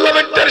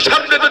পার্লামেন্টের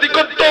সামনে যদি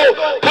করত,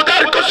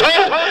 খোদার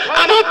কসম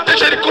আমার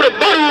দেশের কোন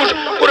মানুষ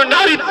কোন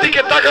নারীর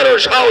দিকে তাকানোর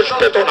সাহস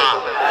পেত না।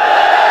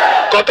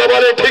 কথা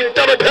বলে ঠিক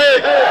তবে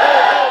ঠিক।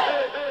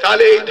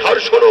 তাহলে এই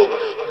ধর্ষণও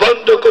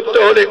বন্ধ করতে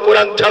হলে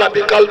কোরআন ছাড়া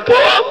বিকল্প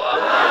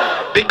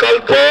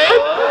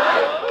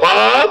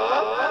পথ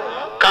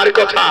কার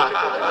কথা?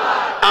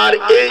 আর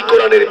এই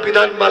কোরআনের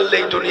বিধান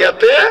মানলেই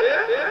দুনিয়াতে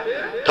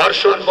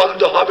ধর্ষণ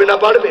বন্ধ হবে না,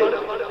 বাড়বে?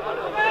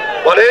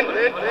 বলেন।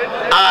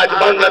 আজ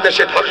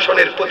বাংলাদেশে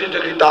ধর্ষণের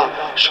প্রতিযোগিতা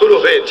শুরু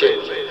হয়েছে।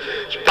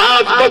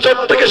 5 বছর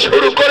থেকে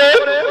শুরু করে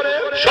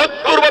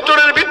 70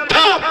 বছরের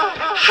বৃদ্ধা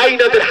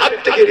হাইনাদের হাত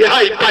থেকে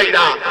রেহাই পায়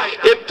না।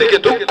 এর থেকে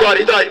দুঃখ আর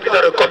হৃদয়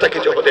বিদারক কথা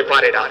কিছু হতে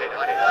পারে না।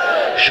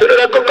 শুনে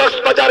রাখো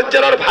কক্সবাজার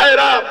জেলার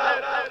ভাইরা,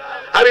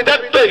 আমি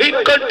দায়িত্বহীন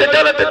কণ্ঠে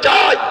জানাতে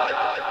চাই,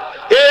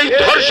 এই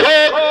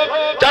ধর্ষক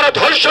যারা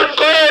ধর্ষণ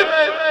করে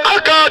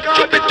আকাশ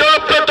চুপি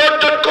জনপ্রিয়তা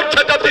অর্জন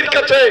করছে জাতির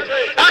কাছে,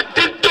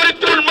 একদিন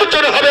চরিত্র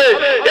উন্মোচন হবে।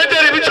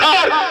 এদের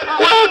বিচার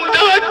কোরআন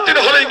দেওয়া একদিন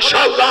হলে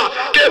ইনশাআল্লাহ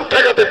কেউ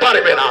ঠেকাতে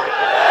পারবে না।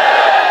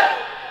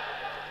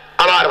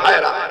 আমার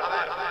ভাইরা,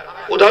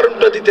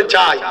 উদাহরণটা দিতে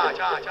চাই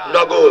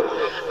নগদ।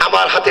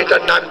 আমার হাতে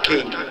এটার নাম কি?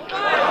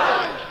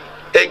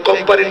 এই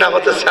কোম্পানির নাম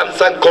হচ্ছে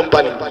স্যামসাং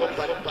কোম্পানি।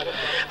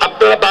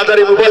 আপনারা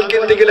বাজারে মোবাইল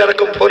কিনতে গেলে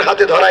এরকম ফোন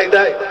হাতে ধরাই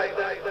দেয়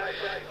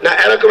না,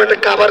 এরকম একটা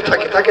কাভার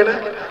থাকে, থাকে না?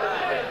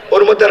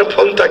 ওর মধ্যে আর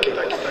ফোন থাকে,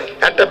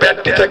 একটা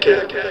ব্যাটারি থাকে,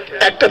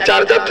 একটা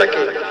চার্জার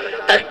থাকে,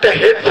 একটা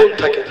হেডফোন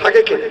থাকে,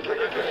 থাকে কি?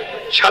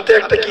 সাথে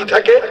একটা কি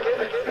থাকে?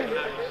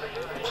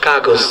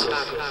 কাগজ,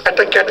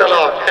 একটা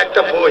ক্যাটালগ,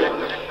 একটা বই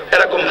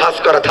এরকম ভাঁজ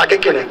করা থাকে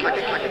কিনা?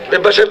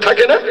 বেবাসের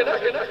থাকে না?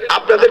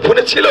 আপনাদের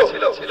ফোনে ছিল,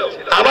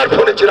 আমার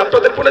ফোনে ছিল,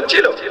 আপনাদের ফোনে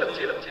ছিল।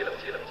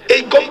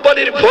 এই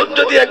কোম্পানির ফোন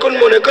যদি এখন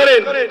মনে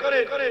করেন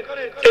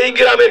এই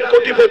গ্রামের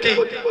কোটিপতি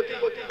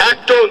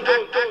একজন,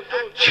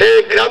 সে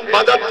গ্রাম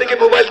বাজার থেকে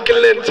মোবাইল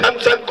কিনলেন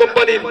স্যামসাং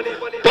কোম্পানির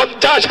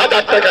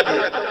 50,000 টাকা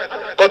দিয়ে।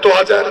 কত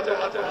হাজার?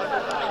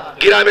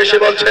 গ্রামে এসে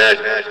বলছেন,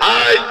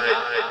 আই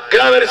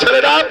গ্রামের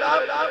ছেলেরা,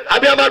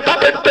 আমি আমার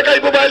বাপের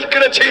টাকায় মোবাইল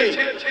কিনেছি,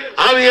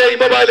 আমি এই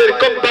মোবাইলের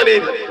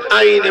কোম্পানির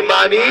আইন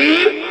মানি।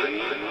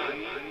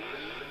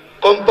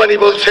 কোম্পানি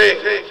বলছে,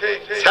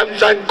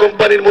 স্যামসাং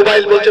কোম্পানির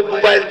মোবাইল বলছে,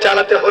 মোবাইল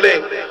চালাতে হলে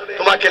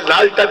তোমাকে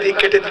লালটা দিয়ে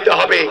কেটে দিতে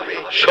হবে,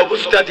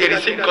 সবুজটা দিয়ে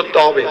রিসিভ করতে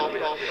হবে।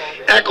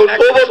 এখন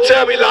ও বলছে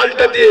আমি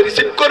লালটা দিয়ে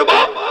রিসিভ করব,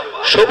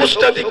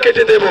 সবুজটা দিয়ে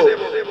কেটে দেব,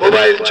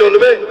 মোবাইল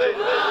চলবে?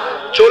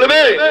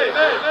 চলবে?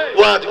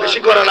 ওয়াজ বেশি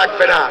করা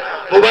লাগবে না,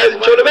 মোবাইল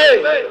চলবে।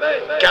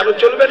 কেন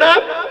চলবে না?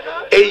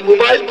 এই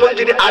মোবাইল ফোন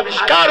যিনি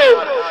আবিষ্কারক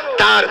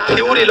তার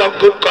থিওরি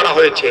লঙ্ঘন করা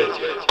হয়েছে।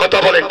 কথা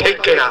বলেন ঠিক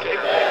কিনা?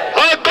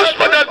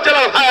 কক্সবাজার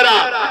জেলা ভাইরা,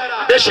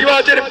 বেশি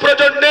ওয়াজের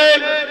প্রয়োজন নেই।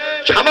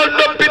 সামান্য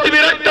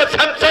পৃথিবীর একটা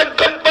স্যামসাং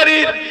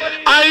কোম্পানির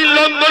আইন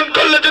লঙ্ঘন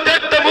করলে যদি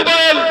একটা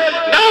মোবাইল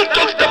না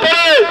চলতে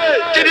পারে,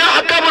 যিনি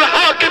হাকামুল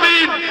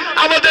হাকিমিন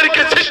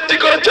আমাদেরকে সৃষ্টি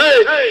করেছে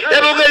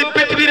এবং এই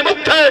পৃথিবীর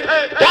মধ্যে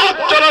পথ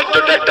চলার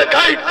জন্য একটা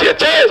গাইড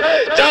দিয়েছে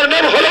যার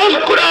নাম হল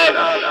কোরআন,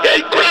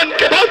 এই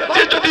কোরআনকে বাদ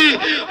দিয়ে যদি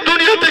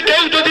দুনিয়াতে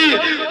কেউ যদি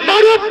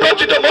মানব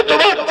রচিত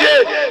মতবাদ দিয়ে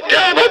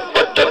কিয়ামত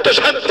পর্যন্ত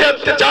শান্তি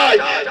আনতে চায়,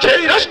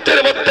 সেই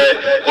রাষ্ট্রের মধ্যে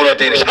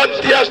কোনদিন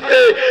শান্তি আসতে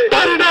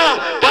পারে না,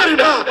 পারে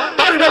না,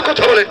 পারে না।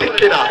 কথা বলে ঠিক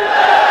কিনা?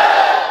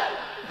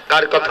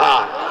 কার কথা?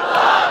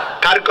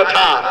 কার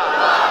কথা?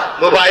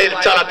 মোবাইল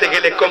চালাতে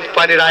গেলে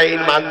কোম্পানির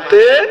আইন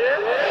মানতে,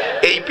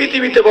 এই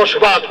পৃথিবীতে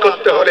বসবাস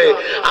করতে হলে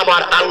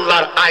আমার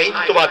আল্লাহর আইন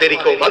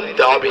তোমাদেরকেও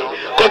মানতে হবে।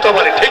 কথা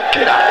বলে ঠিক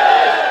কিনা?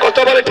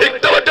 কথা বলে ঠিক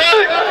তো বটে?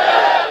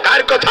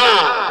 কার কথা?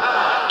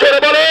 জোরে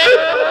বলে।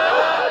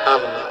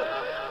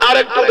 আর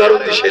একটু উদাহরণ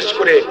দিয়ে শেষ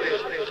করে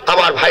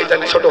আমার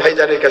ভাইজান, ছোট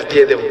ভাইজানের কাছে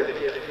দিয়ে দেব।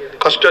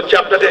 কষ্ট হচ্ছে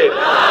আপনাদের?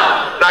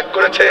 রাগ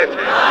করেছেন?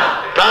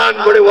 প্রাণ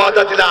করে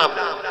ওয়াদা দিলাম,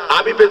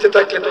 আমি বেঁচে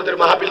থাকলে তোদের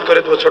মাহফিল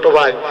করে দেবো। ছোট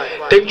ভাই,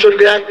 টেনশন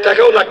করে 1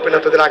 টাকাও লাগবে না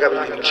তোদের আগামী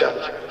দিন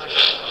ইনশাআল্লাহ।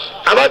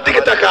 আমার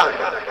দিকে তাকা।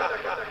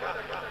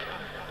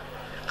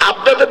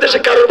 আপনাদের দেশে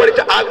কারোর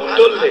বাড়িতে আগুন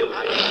জ্বললে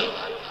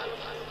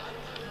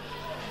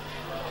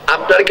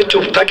আপনারা কি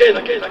চুপ থাকেন?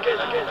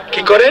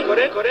 কি করেন?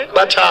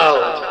 বাঁচাও,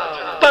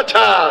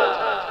 বাঁচাও,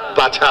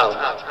 বাঁচাও।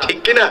 ঠিক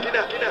কিনা?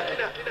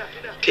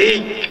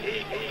 ঠিক।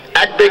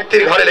 এক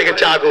ব্যক্তির ঘরে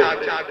লেগেছে আগুন,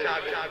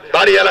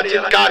 বাড়িওয়ালা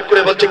চিৎকার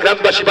করে বলছে,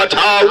 গ্রামবাসী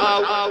বাঁচাও,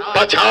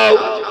 বাঁচাও,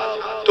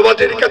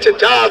 তোমাদের কাছে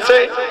যা আছে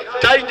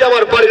তাই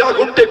আমার বাড়ির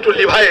আগুনটা একটু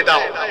লিভায়ে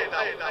দাও।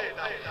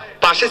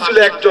 পাশে ছিল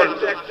একজন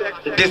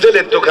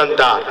ডিজেলের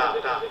দোকানদার।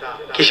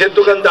 কিসের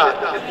দোকানদার?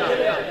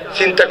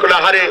 চিন্তা করলে,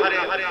 আরে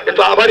এ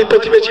তো আমারই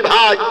প্রতিবেশী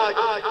ভাই,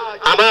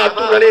 আমার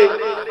দোকানে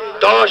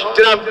 10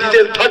 গ্রাম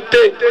ডিজেল থাকতে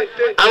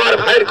আমার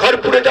ভাইয়ের ঘর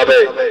পুড়ে যাবে,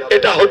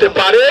 এটা হতে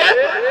পারে?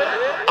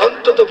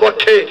 অন্তত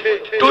পক্ষে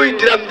 2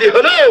 গ্রাম দিয়ে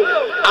হলেও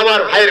আমার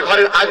ভাইয়ের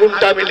ঘরের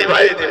আগুনটা আমি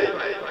লিভাইয়ে দেব।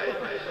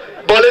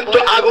 বলেন তো,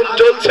 আগুন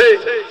জ্বলছে,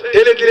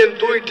 ঢেলে দিলেন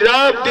 2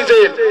 গ্রাম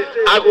ডিজেল,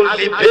 আগুন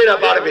লিভবে না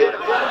বাড়বে?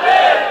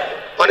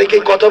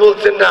 অনেকেই কথা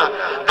বলছেন না,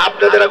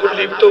 আপনাদের আগুন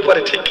লিভতেও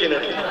পারে, ঠিক কিনা?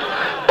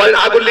 বলেন,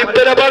 আগুন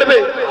লিভবে না বাড়বে?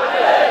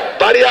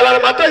 বাড়িওয়ালার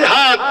মাথায়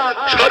হাত,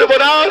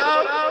 সর্বনাশ।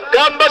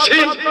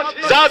 গ্রামবাসী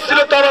যা ছিল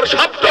তার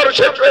সবটার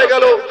শেষ হয়ে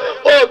গেল।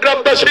 ও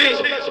গ্রামবাসী,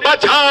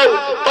 বাঁচাও,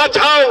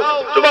 বাঁচাও,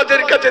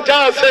 তোমাদের কাছে যা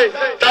আছে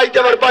তাই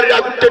আমার বাড়ির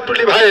আগুনটা একটু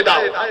লিভায়ে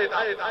দাও।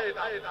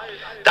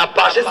 তার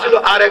পাশে ছিল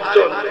আর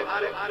একজন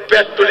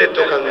পেট্রোলের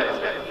দোকানদার।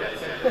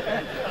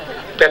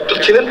 পেট্রোল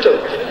ছিলেন তো?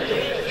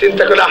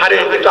 চিন্তা করলে, আরে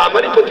এটা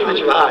আমারই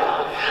প্রতিবেশী ভাই,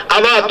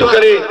 আমার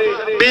দোকানে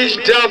 20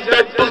 গ্রাম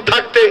পেট্রোল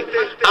থাকতে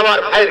আমার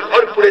ভাইয়ের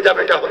ঘর পুড়ে যাবে,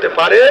 এটা হতে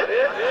পারে?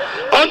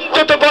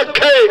 অন্তত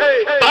পক্ষে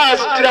 5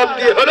 গ্রাম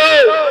দিয়ে হলো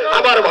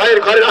আমার ভাইয়ের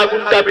ঘরের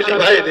আগুনটা আমি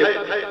লিভাইয়ে দেব।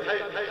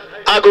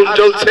 আগুন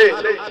জ্বলছে,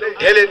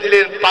 ঢেলে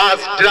দিলেন 5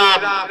 গ্রাম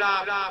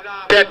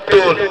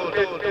পেট্রোল।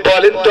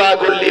 বলেন তো,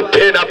 আগুন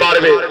লিভবে না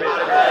বাড়বে?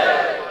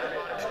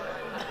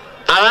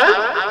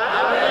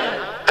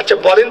 আচ্ছা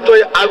বলেন তো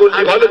আগুন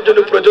নিভানোর জন্য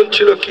প্রয়োজন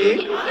ছিল কি?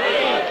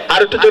 আর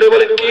একটু জোরে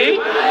বলেন কি?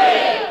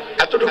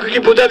 এতটুকু কি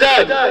বোঝা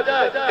যায়?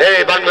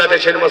 এই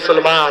বাংলাদেশের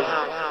মুসলমান,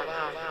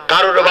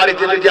 কারোর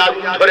বাড়িতে যদি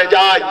আগুন ধরে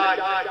যায়,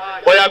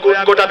 ওই আগুন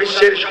গোটা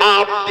বিশ্বের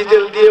সব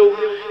ডিজেল দিয়েও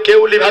কেউ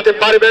লিভাতে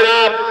পারবে না।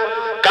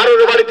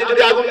 কারোর বাড়িতে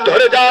যদি আগুন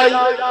ধরে যায়,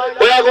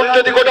 ওই আগুন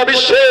যদি গোটা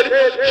বিশ্বের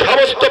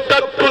সমস্ত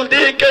পেট্রোল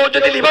দিয়ে কেউ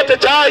যদি লিভাতে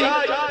চায়,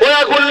 ওই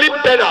আগুন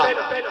লিখবে না,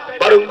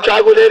 বরং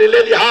আগুনের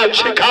লেলিহান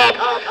শিখা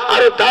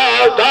আরো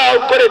দাও দাও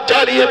করে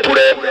জ্বালিয়ে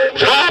পুড়ে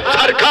সব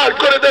ছারখার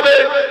করে দেবে।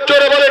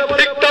 চোরে বলেন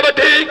ঠিক তবে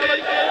ঠিক।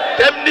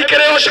 তেমনি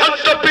করে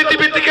অশান্ত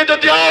পৃথিবী থেকে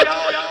যদি আজ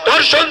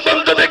ধর্ষণ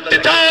বন্ধ দেখতে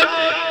চান,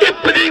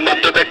 ইফতিং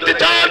বন্ধ দেখতে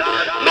চান,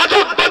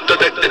 মাদক বন্ধ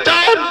দেখতে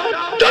চান,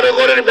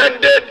 জনগণের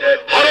ম্যান্ডেট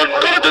হরণ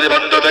করে যদি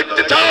বন্ধ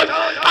দেখতে চান,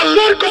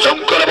 আল্লাহর কসম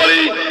করে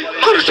বলি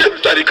মানুষের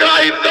তৈরি করা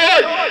আইন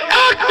নয়,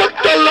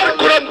 একমাত্র আল্লাহর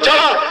কোরআন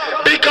ছাড়া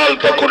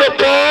বিকল্প কোনো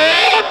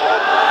পথ।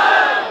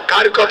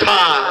 কার কথা?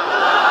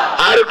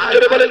 আর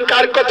জোরে বলেন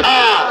কার কথা?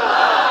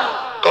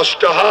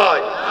 কষ্ট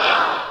হয়,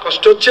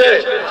 কষ্ট হচ্ছে।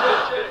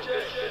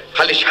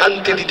 খালি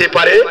শান্তি দিতে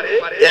পারে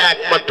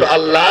একমাত্র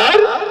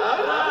আল্লাহর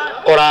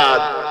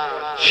কোরআন।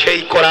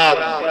 সেই কোরআন,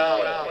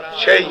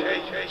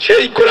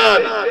 সেই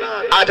কোরআন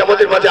আজ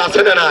আমাদের মাঝে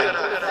আছে না নাই?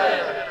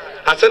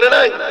 আছে না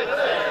নাই?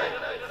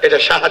 এটা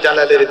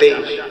শাহজালালের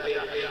দেশ,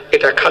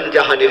 এটা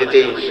খানজাহানের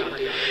দেশ,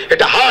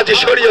 এটা হাজী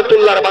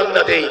শরীয়তুল্লাহর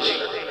বাংলাদেশ,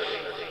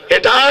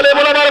 এটা আলেম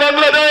ওলামার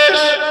বাংলাদেশ,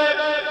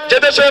 যে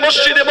দেশে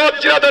মসজিদে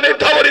মসজিদের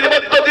ধাবরির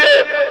মধ্য দিয়ে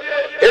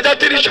এ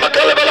জাতির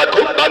সকালবেলা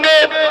ঘুম ভাঙে,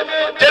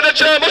 যে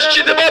দেশে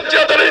মসজিদে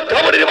মসজিদের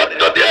ধাবরির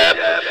মধ্য দিয়ে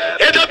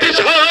এ জাতি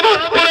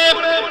সালাত পড়ে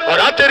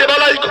রাতের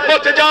বেলায়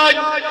ঘুমাতে যায়,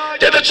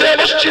 যে দেশে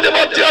মসজিদে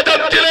মসজিদ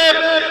দিলে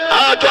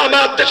আজ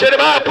আমার দেশের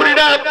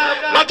মহাপুরীরা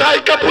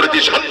মাথায় কাপড়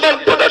দিয়ে সম্মান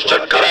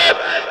প্রদর্শন করে,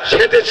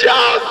 সে দেশে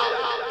আজ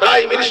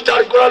প্রাইম মিনিস্টার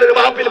কোরআনের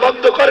মাহফিল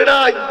বন্ধ করে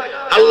নাই।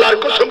 আল্লাহর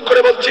কসম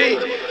করে বলছি,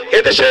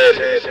 এদেশের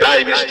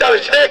প্রাইম মিনিস্টার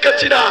শেখ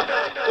হাসিনা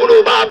কোন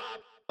বাপ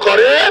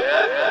করে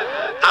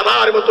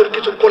আমার মতন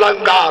কিছু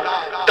কোলাঙ্গার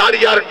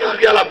দাঁড়িয়ার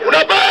টুপিয়ালা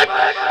মুনাফিক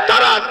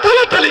তারা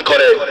তালাতালি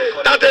করে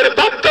তাদের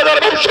বাপদাদার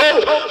বংশ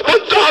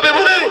বন্ধ হবে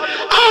বলে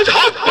আজ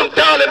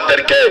হকপন্থী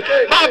আলেমদেরকে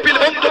মাহফিল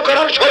বন্ধ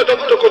করার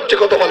ষড়যন্ত্র করছে।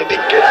 কথা বলে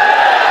ঠিক,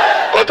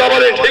 কথা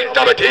বলে ঠিক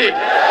তবে ঠিক।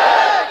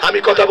 আমি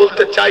কথা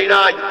বলতে চাই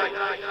নাই,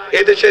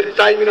 এদেশের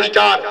প্রাইম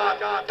মিনিস্টার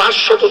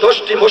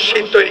 510টি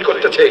মসজিদ তৈরি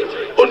করতেছে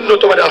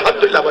উন্নত মানের,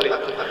 আলহামদুলিল্লাহ বলে।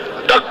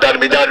 ডক্টর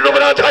মিজান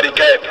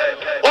রোমরাজহারিকে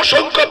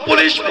অসংখ্য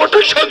পুলিশ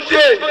প্রোটেকশন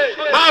দিয়ে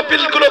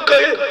মাহফিল গুলোকে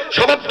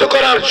সমাপ্ত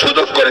করার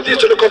সুযোগ করে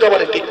দিয়েছিল। কথা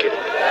বলে ঠিক।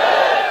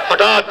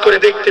 হঠাৎ করে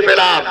দেখতে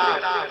পেলাম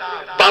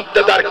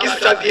বাপদাদার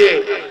কিস্সা দিয়ে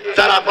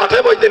যারা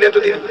মাথায় মধ্যে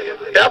এতদিন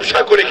ব্যবসা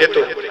করে খেত,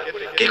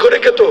 কি করে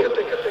খেত?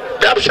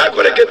 ব্যবসা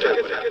করে খেত।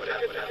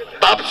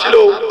 বাপ ছিল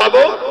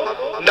বাবু,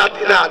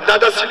 না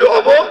দাদা ছিল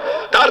অমুক,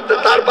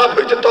 তার বাপ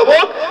হয়েছে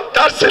তমক,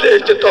 তার ছেলে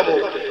হয়েছে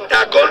তমক।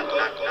 এখন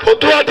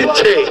ফতুয়া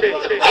দিচ্ছে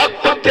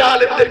হকপন্থী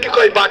আলেমদেরকে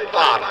কয়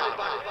বাটপার,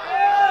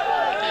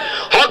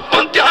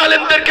 হকপন্থী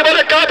আলেমদেরকে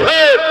বলে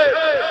কাফের,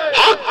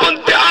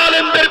 হকপন্থী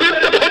আলেমদের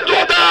বিরুদ্ধে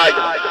ফতুয়া দেয়।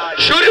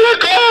 শুনে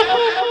রাখো,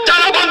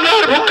 যারা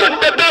বাংলার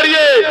ভূখণ্ডে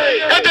দাঁড়িয়ে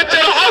এদের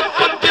যারা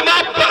হকপন্থী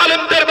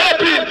আলেমদের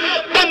মাহফিল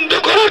বন্ধ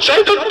করার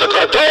ষড়যন্ত্র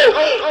করছ,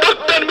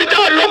 ডক্টর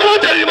মিজান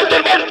রোমরাজহারির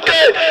মতন মানুষকে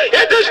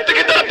এদেশ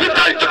থেকে তারা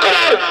বিতাড়িত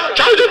করার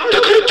ষড়যন্ত্র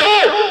করেছ,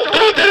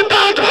 তোমাদের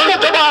দাঁত ভাঙা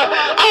জবাব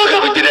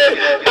আগামী দিনে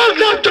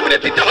বাংলার জমিনে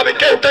দিতে হবে,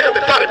 কেউ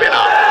ঠেকাতে পারবে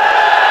না।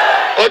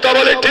 কথা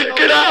বলে ঠিক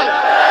কিনা?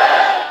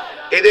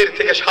 এদের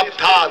থেকে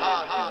সাবধান।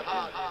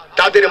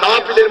 তাদের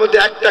মাহফিলের মধ্যে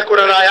একটা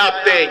কোরআন আয়াত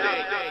নেই।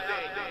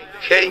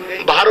 সেই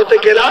ভারতে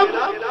গেলাম,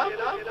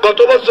 গত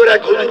বছর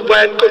এক হুজুর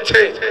বয়ান করছে,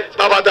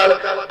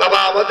 বাবা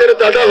আমাদের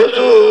দাদা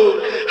হুজুর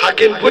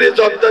হাকিমপুরে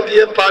জর্দা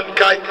দিয়ে পান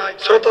খায়।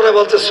 শ্রোতারা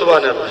বলছে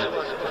সুবহানাল্লাহ।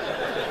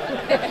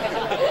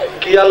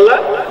 কি আল্লাহ?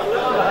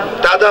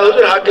 দাদা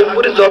হুজুর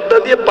হাকিমপুরে জর্দা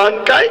দিয়ে পান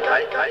খায়।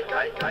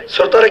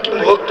 শ্রোতারা কি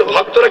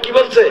ভক্তরা কি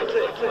বলছে?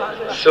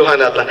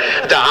 সুবহানাল্লাহ।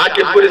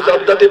 হাকিমপুরে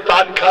জর্দা দিয়ে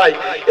পান খায়,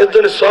 এর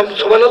জন্য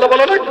সুবহানাল্লাহ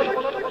বলা লাগবে?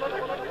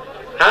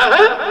 হ্যাঁ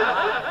হ্যাঁ,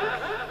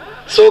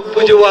 চোখ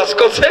বুঝে ওয়াজ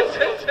করছে,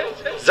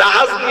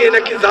 জাহাজ নিয়ে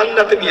নাকি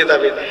জান্নাতে নিয়ে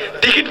যাবে,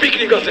 টিকিট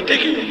বিক্রি করছে।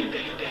 টিকিট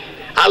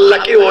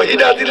আল্লাহকে ওহী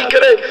নাযিল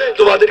করে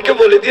তোমাদেরকে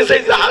বলে দিয়েছে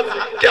এই জাহাজ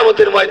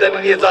কিয়ামতের ময়দানে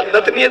নিয়ে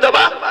জান্নাতে নিয়ে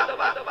যাবা।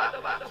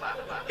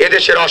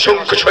 এদেশের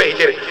অসংখ্য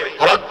শহীদের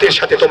রক্তের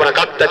সাথে তোমরা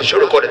গাদ্দারি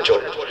শুরু করেছো।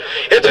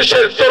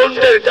 এদেশের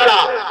তরুণদের যারা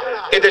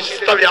এদেশ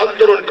ইসলামী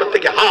আন্দোলন করতে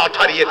গিয়ে হাত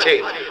হারিয়েছে,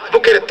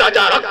 বুকের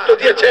তাজা রক্ত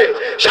দিয়েছে,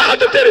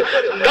 শাহাদাতের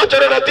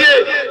নজরানা দিয়ে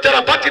যারা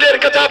বাতিলের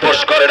কাছে আপোষ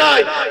করে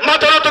নাই,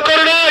 মাথা নত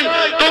করে নাই,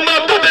 তোমরা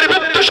তাদের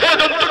বিরুদ্ধে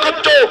ষড়যন্ত্র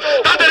করছো,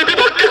 তাদের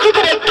বিপক্ষে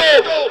কথা বলছো।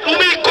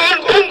 তুমি কোন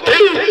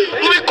পন্থী,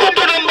 তুমি কত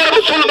নম্বর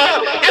মুসলমান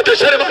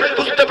এদেশের মানুষ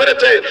বুঝতে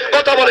পেরেছে।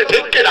 কথা বলে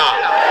ঠিক কিনা?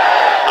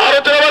 আরো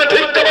তো বলে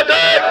ঠিক।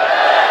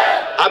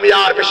 আমি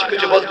আর বেশি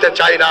কিছু বলতে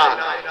চাই না।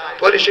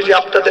 পরিশেষে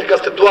আপনাদের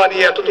কাছে দোয়া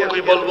নিয়ে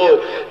এতটুকুই বলবো,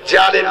 যে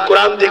আলেম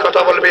কোরআন দিয়ে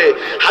কথা বলবে,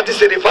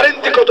 হাদিসের রেফারেন্স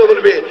দিয়ে কথা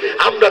বলবে,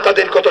 আমরা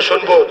তাদের কথা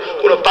শুনবো।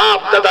 কোন বাপ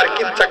দাদার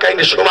কিচ্ছা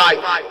কাহিনীর সময়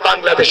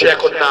বাংলাদেশে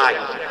এখন নাই।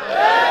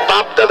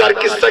 বাপ দাদার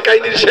কিচ্ছা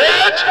কাহিনীর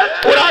শেষ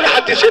কোরআন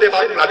হাদিসের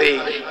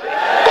বাংলাদেশ।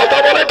 কথা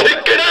বলে ঠিক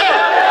কিনা?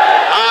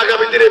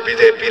 আগামী দিনে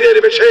বিজেপির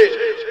বেশে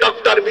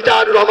ডক্টর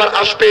মিজানুর রহমান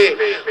আসবে,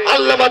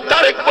 আল্লামা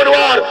তারেক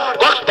মনোয়ার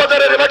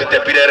কক্সবাজারের মাটিতে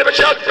পীরের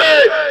বেশে আসবে।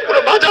 কোন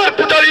বাজার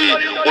পূজারী,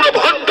 কোন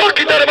ভণ্ড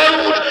কিতার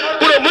মানুষ,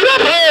 কোন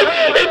মুনাফিক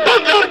এই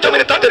বাংলার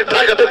জমিনে তাদের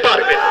ঠেকাতে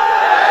পারবে।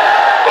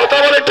 কথা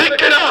বলে ঠিক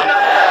কিনা?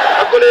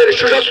 সকলের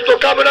সুস্বাস্থ্য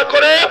কামনা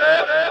করে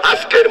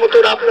আজকের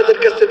মতন আপনাদের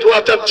কাছে দোয়া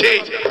চাচ্ছি।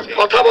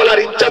 কথা বলার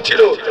ইচ্ছা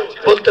ছিল,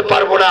 বলতে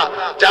পারবো না,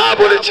 যা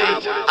বলেছি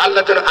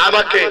আল্লাহ যেন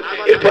আমাকে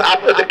এরপর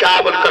আপনাদেরকে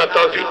আমল করার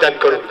তৌফিক দান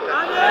করুন।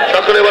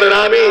 সকলে বলেন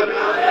আমিন।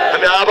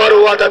 আমি আবারও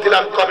ওয়াদা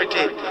দিলাম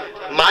কমিটি,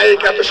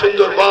 মাইক এত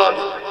সুন্দর মঞ্চ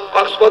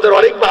কক্সবাজার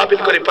অনেক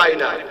মাহফিল করে পাই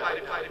না,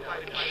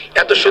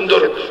 এত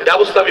সুন্দর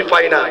ব্যবস্থা আমি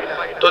পাই না।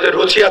 তোদের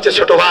রুচি আছে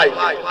ছোট ভাই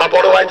বা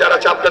বড় ভাই যারা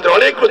আছে, আপনাদের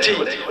অনেক রুচি।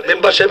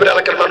 মেম্বার সাহেবের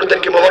এলাকার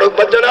মানুষদেরকে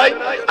মোবারকবাদ জানাই,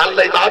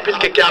 আল্লাহ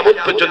মাহফিলকে কিয়ামত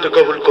পর্যন্ত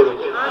কবুল করুন।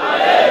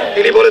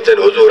 তিনি বলেছেন,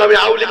 হুজুর আমি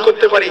আউলি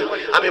করতে পারি,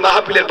 আমি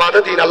মাহফিলের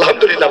বাধা দিন।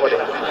 আলহামদুলিল্লাহ বলে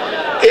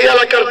এই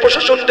এলাকার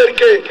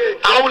প্রশাসনদেরকে,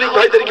 আউলিক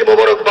ভাইদেরকে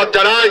মোবারকবাদ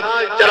জানাই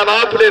যারা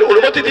মাহফিলের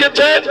অনুমতি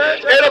দিয়েছেন।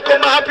 এরকম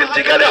মাহফিল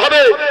যেখানে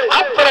হবে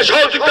আপনারা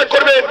সহযোগিতা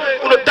করবেন।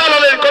 কোন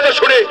দালালের কথা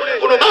শুনে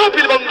কোন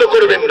মাহফিল বন্ধ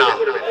করবেন না।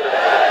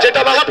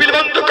 যেটা মাহফিল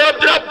বন্ধ করার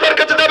জন্য আপনার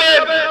কাছে যাবেন,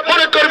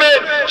 মনে করবেন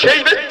সেই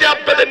ব্যক্তি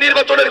আপনাদের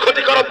নির্বাচনের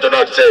ক্ষতি করার জন্য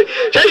আসছে,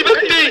 সেই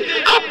ব্যক্তি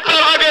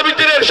আপনার আগামী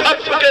দিনের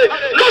স্বার্থকে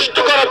নষ্ট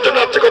করার জন্য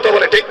আসছে। কথা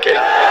বলে ঠিক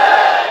কিনা?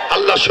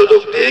 আল্লাহ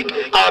সুযোগ দিক।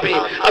 আমিন।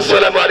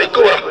 আসসালামু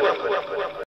আলাইকুম ওয়া রাহমাতুল্লাহ।